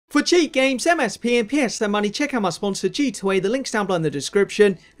For cheat games, MSP and PSN money, check out my sponsor G2A, the link's down below in the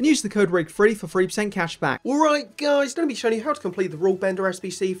description, and use the code RIGFREE for 3% cashback. Alright guys, I'm going to be showing you how to complete the Rule Bender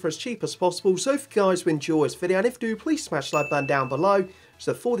SBC for as cheap as possible, so if you guys enjoy this video, and if you do, please smash the like button down below.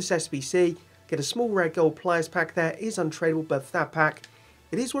 So for this SBC, get a small red gold players pack there, it is untradeable, but for that pack,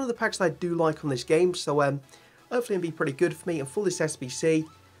 it is one of the packs that I do like on this game, so hopefully it'll be pretty good for me. And for this SBC,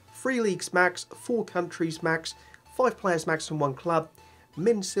 3 leagues max, 4 countries max, 5 players max from 1 club,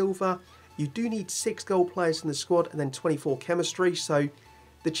 min silver, you do need 6 gold players in the squad and then 24 chemistry, so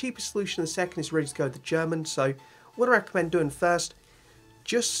the cheapest solution in the second is really to go with the German. So what I recommend doing first,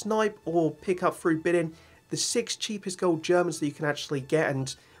 just snipe or pick up through bidding the 6 cheapest gold Germans that you can actually get,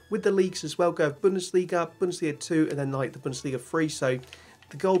 and with the leagues as well, go with Bundesliga, Bundesliga 2 and then like the Bundesliga 3, so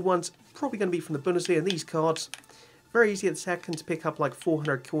the gold ones probably going to be from the Bundesliga, and these cards, very easy at the second to pick up like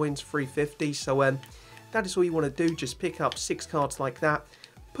 400 coins, 350, so that is all you want to do, just pick up 6 cards like that,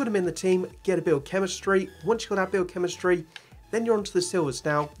 put them in the team, get a build chemistry. Once you've got that build chemistry, then you're on to the silvers.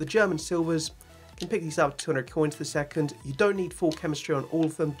 Now, the German silvers, can pick these up 200 coins the second. You don't need full chemistry on all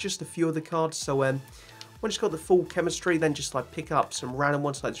of them, just a few of the cards. So once you've got the full chemistry, then just like pick up some random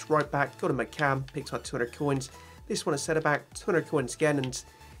ones like this right back. Got a McCann, picks up 200 coins. This one is centre back, 200 coins again. And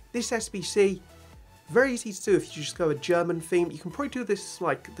this SBC, very easy to do if you just go a German theme. You can probably do this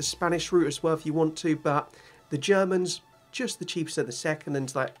like the Spanish route as well if you want to, but the Germans, just the cheapest at the second,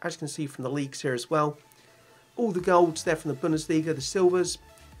 and like as you can see from the leagues here as well, all the golds there from the Bundesliga, the silvers,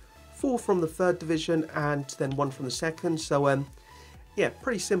 4 from the 3rd division and then 1 from the 2nd. So yeah,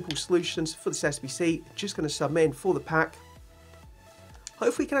 pretty simple solutions for this SBC. Just going to submit in for the pack.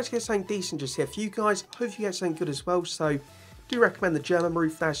 Hopefully you can actually get something decent just here for you guys. Hopefully you get something good as well. So do recommend the German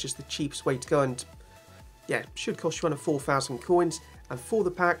route. That's just the cheapest way to go, and yeah, should cost you under 4,000 coins. And for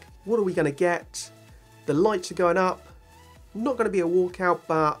the pack, what are we going to get? The lights are going up. Not going to be a walkout,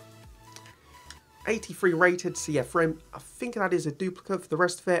 but 83 rated. So yeah, for him, I think that is a duplicate. For the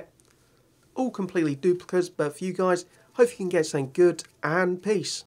rest of it, all completely duplicates. But for you guys, hope you can get something good, and peace.